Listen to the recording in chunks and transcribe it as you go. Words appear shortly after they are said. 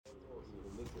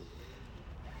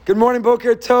Good morning,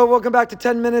 Boker Tov. Welcome back to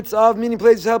 10 minutes of Meaning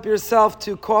Places to Help Yourself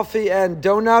to Coffee and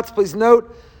Donuts. Please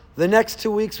note, the next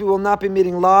 2 weeks we will not be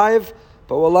meeting live,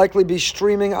 but we'll likely be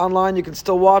streaming online. You can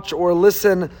still watch or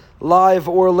listen live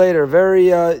or later. Very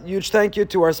huge thank you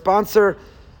to our sponsor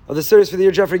of the series for the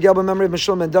year, Jeffrey Gelban, memory of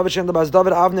Mishulem and David Shem Bas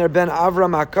David Avner Ben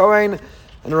Avram HaKohen.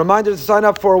 And a reminder to sign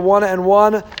up for a $1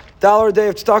 a day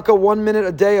of tzedakah, 1 minute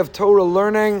a day of Torah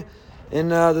learning in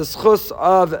the schus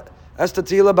of Esther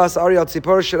Tehila Bas Ariel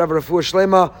Tzipor should have refuah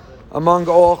shlema among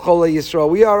all Cholei Yisrael.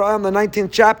 We are on the 19th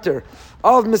chapter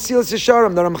of Mesilas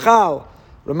Yesharim. The Ramchal,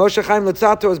 Rav Moshe Chaim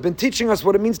Luzzatto, has been teaching us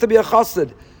what it means to be a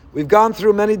chassid. We've gone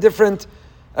through many different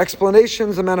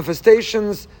explanations and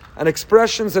manifestations and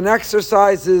expressions and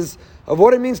exercises of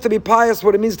what it means to be pious,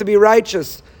 what it means to be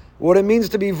righteous, what it means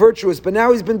to be virtuous. But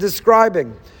now he's been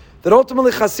describing that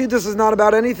ultimately Chassidus is not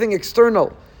about anything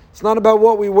external. It's not about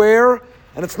what we wear,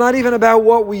 and it's not even about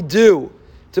what we do.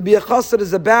 To be a chassid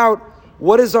is about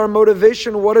what is our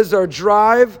motivation, what is our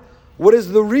drive, what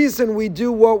is the reason we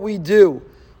do what we do.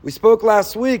 We spoke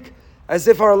last week as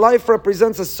if our life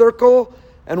represents a circle,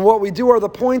 and what we do are the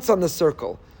points on the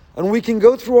circle. And we can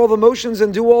go through all the motions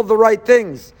and do all the right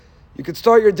things. You could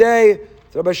start your day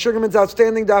with Rabbi Sugarman's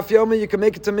outstanding Daf Yomi. You can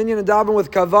make it to Minyan and Daven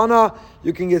with Kavana.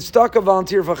 You can get stuck, a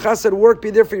volunteer for chesed work, be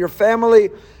there for your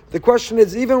family. The question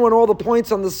is, even when all the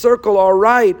points on the circle are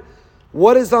right,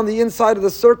 what is on the inside of the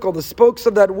circle? The spokes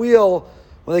of that wheel,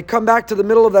 when they come back to the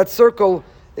middle of that circle,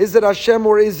 is it Hashem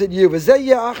or is it you? Says the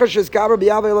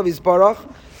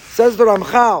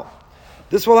Ramchal.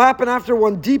 This will happen after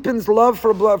one deepens love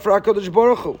for HaKadosh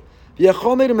Baruch Hu.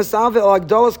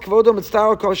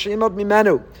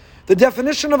 The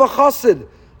definition of a chassid,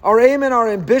 our aim and our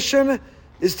ambition,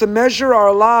 is to measure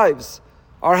our lives,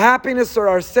 our happiness or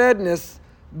our sadness,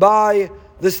 by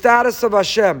the status of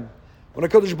Hashem. When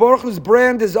HaKadosh Baruch Hu's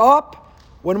brand is up,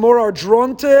 when more are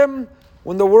drawn to Him,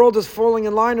 when the world is falling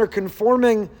in line or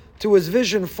conforming to His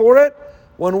vision for it,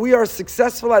 when we are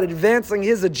successful at advancing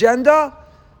His agenda,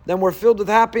 then we're filled with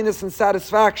happiness and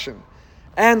satisfaction.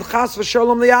 And chas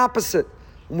v'shalom, the opposite.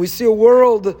 When we see a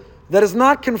world that is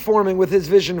not conforming with His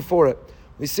vision for it,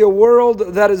 we see a world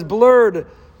that is blurred,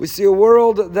 we see a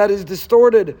world that is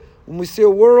distorted, when we see a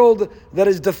world that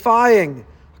is defying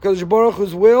HaKadosh Baruch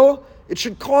Hu's will, it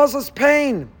should cause us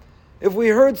pain. If we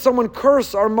heard someone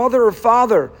curse our mother or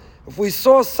father, if we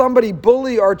saw somebody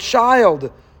bully our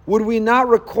child, would we not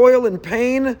recoil in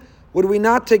pain? Would we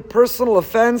not take personal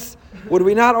offense? Would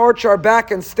we not arch our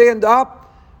back and stand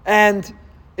up and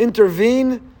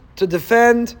intervene to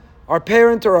defend our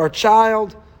parent or our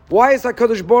child? Why is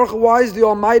HaKadosh Baruch Hu, why is the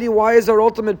Almighty, why is our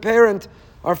ultimate parent,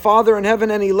 our Father in heaven,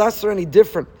 any less or any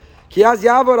different?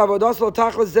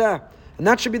 And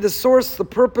that should be the source, the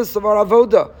purpose of our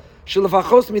avodah.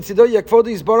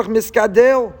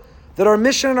 That our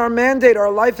mission and our mandate,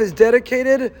 our life is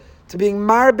dedicated to being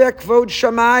marbek kvod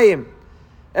shamayim.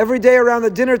 Every day around the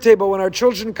dinner table when our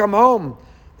children come home,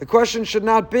 the question should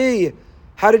not be,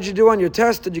 how did you do on your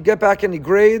test? Did you get back any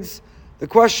grades? The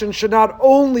question should not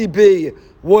only be,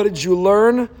 what did you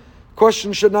learn? The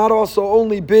question should not also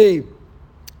only be,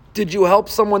 did you help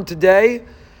someone today?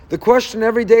 The question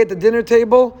every day at the dinner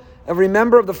table, every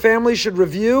member of the family should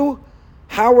review,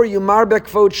 how are you marbek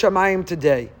kvod shamayim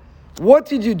today? What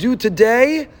did you do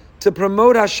today to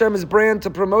promote Hashem's brand, to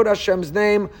promote Hashem's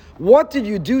name? What did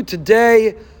you do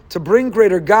today to bring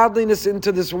greater godliness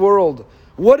into this world?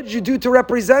 What did you do to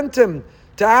represent Him,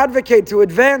 to advocate, to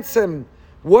advance Him?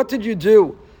 What did you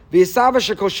do? It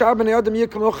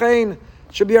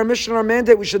should be our mission, our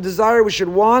mandate. We should desire, we should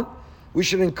want, we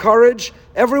should encourage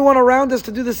everyone around us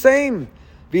to do the same.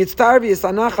 And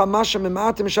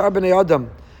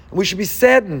we should be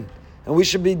saddened, and we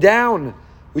should be down,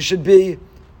 we should be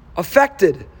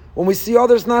affected when we see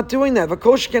others not doing that.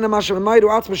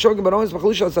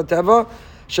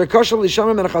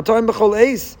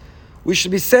 We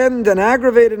should be saddened and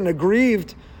aggravated and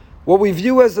aggrieved, what we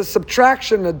view as a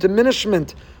subtraction, a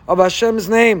diminishment of Hashem's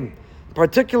name,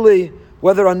 particularly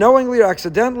whether unknowingly or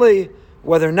accidentally,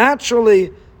 whether naturally.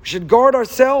 We should guard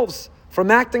ourselves from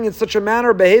acting in such a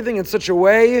manner, behaving in such a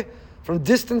way, from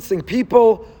distancing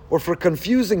people, or for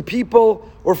confusing people,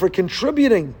 or for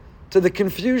contributing to the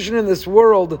confusion in this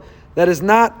world that is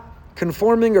not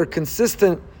conforming or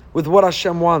consistent with what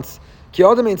Hashem wants.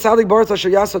 There's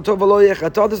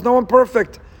no one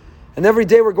perfect. And every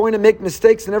day we're going to make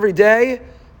mistakes, and every day,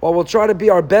 while we'll try to be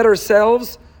our better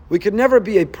selves, we could never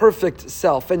be a perfect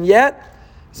self. And yet,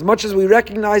 as much as we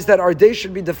recognize that our day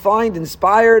should be defined,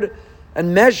 inspired,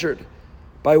 and measured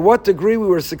by what degree we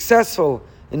were successful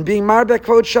in being marbek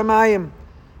kvod shamayim,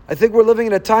 I think we're living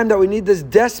in a time that we need this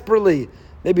desperately,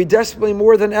 maybe desperately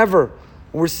more than ever.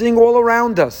 And we're seeing all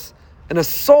around us an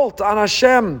assault on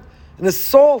Hashem, an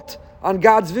assault on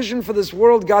God's vision for this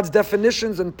world, God's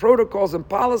definitions and protocols and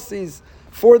policies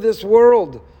for this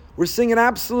world. We're seeing an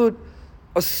absolute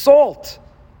assault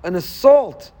on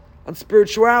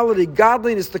spirituality,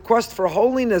 godliness, the quest for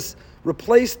holiness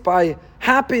replaced by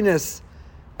happiness.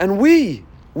 And we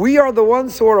are the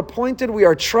ones who are appointed, we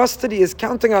are trusted, He is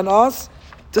counting on us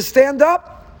to stand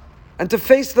up and to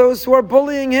face those who are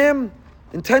bullying Him,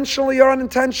 intentionally or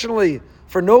unintentionally,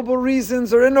 for noble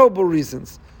reasons or ignoble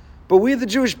reasons. But we, the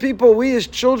Jewish people, we as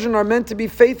children are meant to be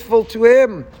faithful to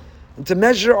Him and to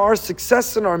measure our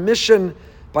success and our mission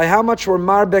by how much we're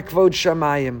marbek kvod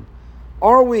shamayim.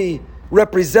 Are we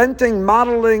representing,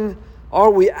 modeling? Are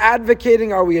we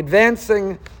advocating? Are we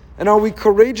advancing? And are we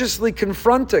courageously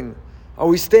confronting? Are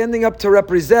we standing up to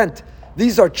represent?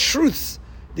 These are truths.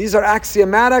 These are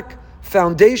axiomatic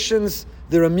foundations.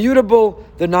 They're immutable.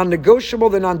 They're non-negotiable.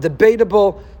 They're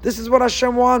non-debatable. This is what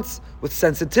Hashem wants, with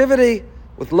sensitivity,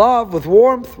 with love, with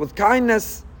warmth, with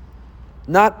kindness,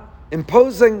 not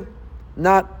imposing,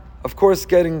 not, of course,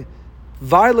 getting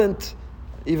violent,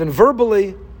 even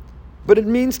verbally, but it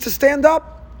means to stand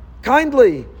up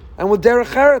kindly and with derech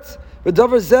eretz.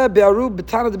 V'davar zeh be'aru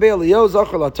b'tana d'bei Eliyahu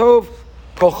zachar latov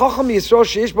kol chacham Yisrael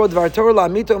sheish bo dvar Torah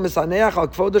la'amito misaneach al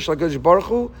kvodo shel HaKadosh Baruch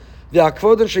Hu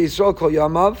v'hakvodon shel Yisrael kol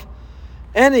yamav.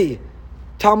 Any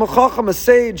Talmud Chacham, a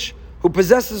sage who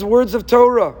possesses words of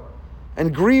Torah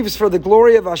and grieves for the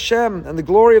glory of Hashem and the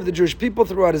glory of the Jewish people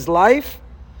throughout his life,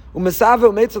 and we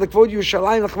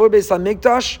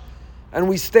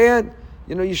stand,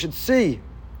 you should see.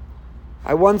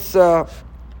 I once had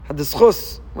the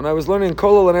schus, when I was learning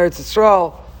Kollel in Eretz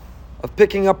Yisrael, of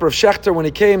picking up Rav Shechter when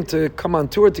he came to come on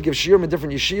tour to give shiurim in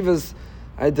different yeshivas.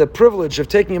 I had the privilege of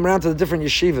taking him around to the different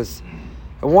yeshivas.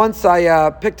 And once I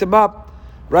picked him up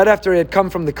right after he had come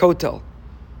from the Kotel.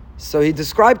 So he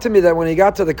described to me that when he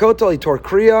got to the Kotel, he tore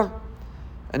Kriya,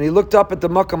 and he looked up at the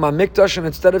Makam HaMikdash, and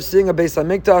instead of seeing a Beis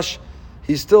HaMikdash,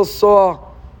 he still saw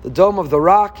the Dome of the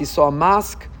Rock, he saw a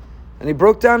mosque, and he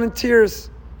broke down in tears.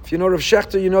 If you know Rav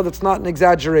Shechter, you know that's not an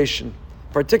exaggeration.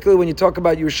 Particularly when you talk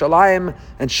about Yerushalayim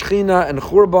and Shechina and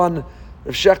Churban,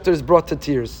 Rav Shechter is brought to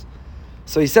tears.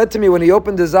 So he said to me, when he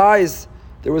opened his eyes,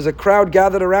 there was a crowd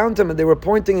gathered around him, and they were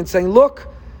pointing and saying, "Look,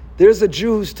 there's a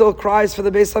Jew who still cries for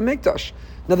the Beis HaMikdash."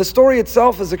 Now the story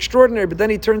itself is extraordinary, but then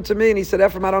he turned to me and he said,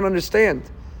 "Ephraim, I don't understand.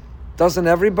 Doesn't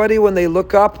everybody, when they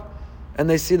look up and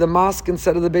they see the mosque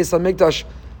instead of the Beis HaMikdash,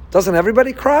 doesn't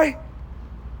everybody cry?"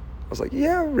 I was like,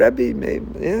 "Yeah, Rebbe, maybe,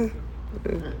 yeah.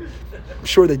 I'm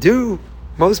sure they do.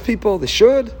 Most people, they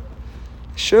should.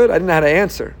 I didn't know how to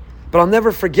answer. But I'll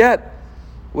never forget,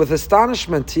 with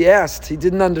astonishment, he asked, he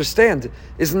didn't understand.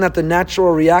 Isn't that the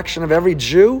natural reaction of every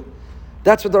Jew?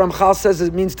 That's what the Ramchal says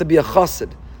it means to be a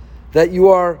chassid. That you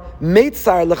are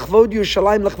meitzar lechvod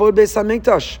Yerushalayim lechvod Beis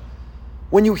HaMikdash.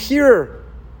 When you hear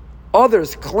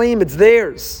others claim it's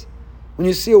theirs, when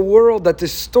you see a world that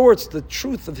distorts the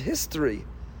truth of history,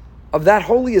 of that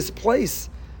holiest place,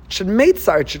 it should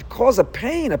meitzar, it should cause a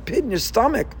pain, a pit in your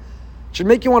stomach. It should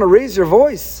make you want to raise your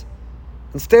voice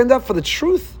and stand up for the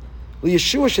truth.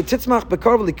 Yeshua shetitzmach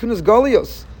bekarv likunas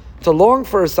galios, to long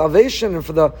for salvation and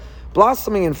for the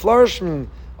blossoming and flourishing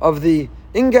of the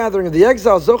ingathering of the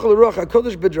exiles. Zochel ruach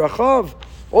hakodesh b'drachav.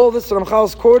 All this Ramchal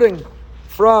is quoting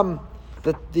from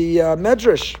the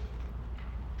Medrash.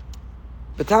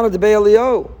 Betana debei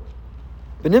Eliyahu.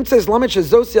 B'nimtzes lamet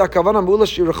shezosi hakavana mula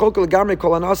shirachok legamri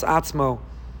kol anas atzmo.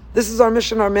 This is our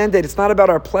mission, our mandate. It's not about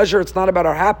our pleasure. It's not about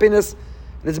our happiness.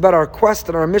 It is about our quest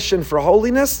and our mission for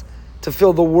holiness, to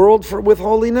fill the world with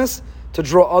holiness, to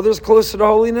draw others closer to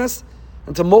holiness,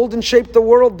 and to mold and shape the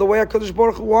world the way HaKadosh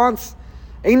Baruch Hu wants.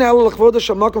 Eina elu l'chvodo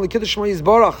shamakom l'kiddush shmo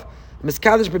yizbarach,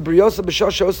 miskadosh b'briyosa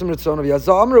b'shah she'osim ritzonav.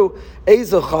 Yazal amru,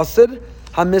 ezo chassid,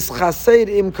 hamischaseid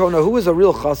im kona. Who is a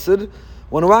real chassid?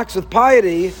 One who acts with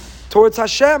piety towards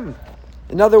Hashem.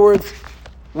 In other words,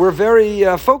 we're very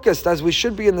focused, as we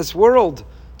should be in this world,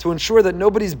 to ensure that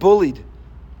nobody's bullied.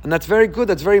 And that's very good,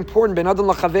 that's very important. Ben Adam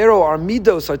Lachavero, our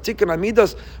midos, our tikkun, our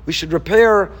midos, we should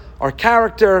repair our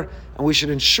character, and we should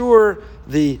ensure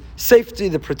the safety,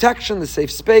 the protection, the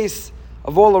safe space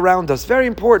of all around us. Very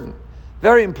important,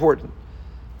 very important.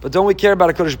 But don't we care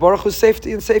about HaKadosh Baruch Hu's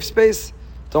safety and safe space?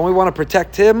 Don't we want to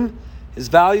protect Him, His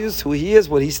values, who He is,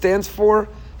 what He stands for,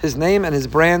 His name and His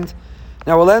brand?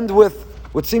 Now we'll end with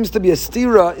what seems to be a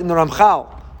stira in the Ramchal,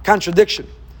 contradiction.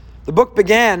 The book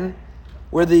began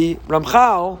where the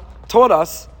Ramchal taught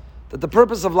us that the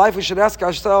purpose of life, we should ask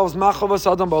ourselves, Ma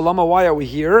chovas adam ba'olama, why are we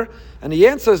here? And the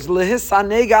answer is,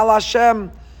 Lehisaneg al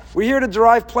Hashem. We're here to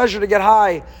derive pleasure, to get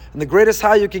high. And the greatest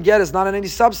high you can get is not in any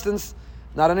substance,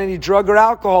 not on any drug or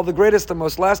alcohol. The greatest, the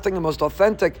most lasting, the most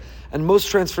authentic, and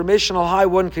most transformational high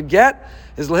one could get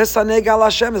is lehisaneg al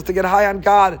Hashem, is to get high on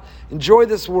God, enjoy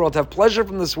this world, have pleasure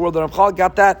from this world. And Ramchal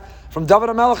got that from David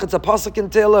HaMelech. It's a pasuk in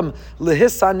Tehillim,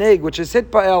 lehisaneg, which is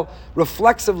hitpael,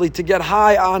 reflexively to get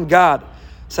high on God.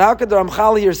 So how could the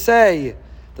Ramchal here say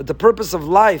that the purpose of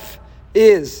life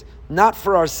is not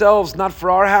for ourselves, not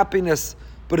for our happiness,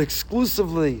 but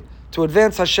exclusively to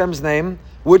advance Hashem's name?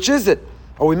 Which is it?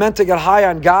 Are we meant to get high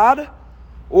on God,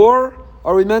 or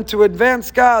are we meant to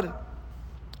advance God?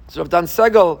 So Rav Dan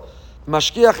Segel,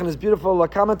 Mashkiach, in his beautiful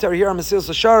commentary here on Mesilas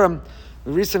Yesharim,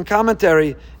 the recent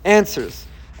commentary, answers.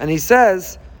 And he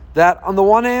says that on the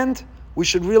one hand, we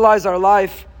should realize our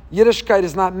life, Yiddishkeit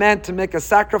is not meant to make a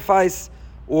sacrifice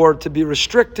or to be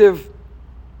restrictive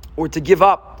or to give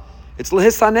up. It's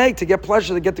lehisaneg, to get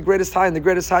pleasure, to get the greatest high, and the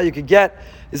greatest high you could get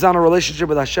is on a relationship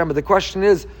with Hashem. But the question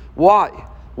is, why?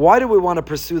 Why do we want to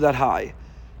pursue that high?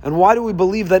 And why do we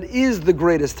believe that is the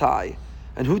greatest high?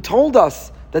 And who told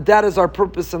us that that is our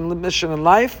purpose and mission in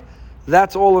life?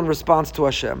 That's all in response to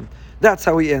Hashem. That's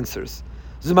how he answers.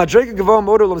 Madregas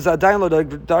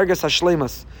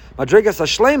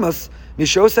hashleimas,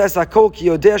 mishosa es hakol ki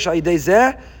yodeh sha'idei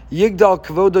zeh yigdal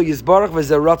kvodo yizbarach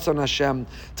v'zeh ratzon Hashem.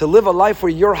 To live a life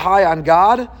where you're high on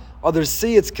God, others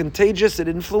see it's contagious, it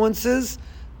influences,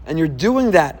 and you're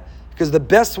doing that because the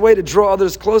best way to draw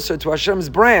others closer to Hashem's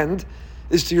brand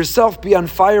is to yourself be on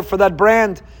fire for that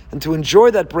brand and to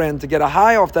enjoy that brand, to get a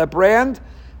high off that brand.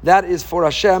 That is for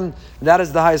Hashem. That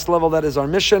is the highest level. That is our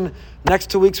mission. Next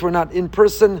 2 weeks, we're not in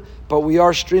person, but we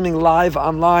are streaming live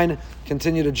online.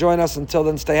 Continue to join us. Until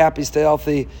then, stay happy, stay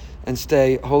healthy, and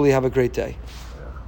stay holy. Have a great day.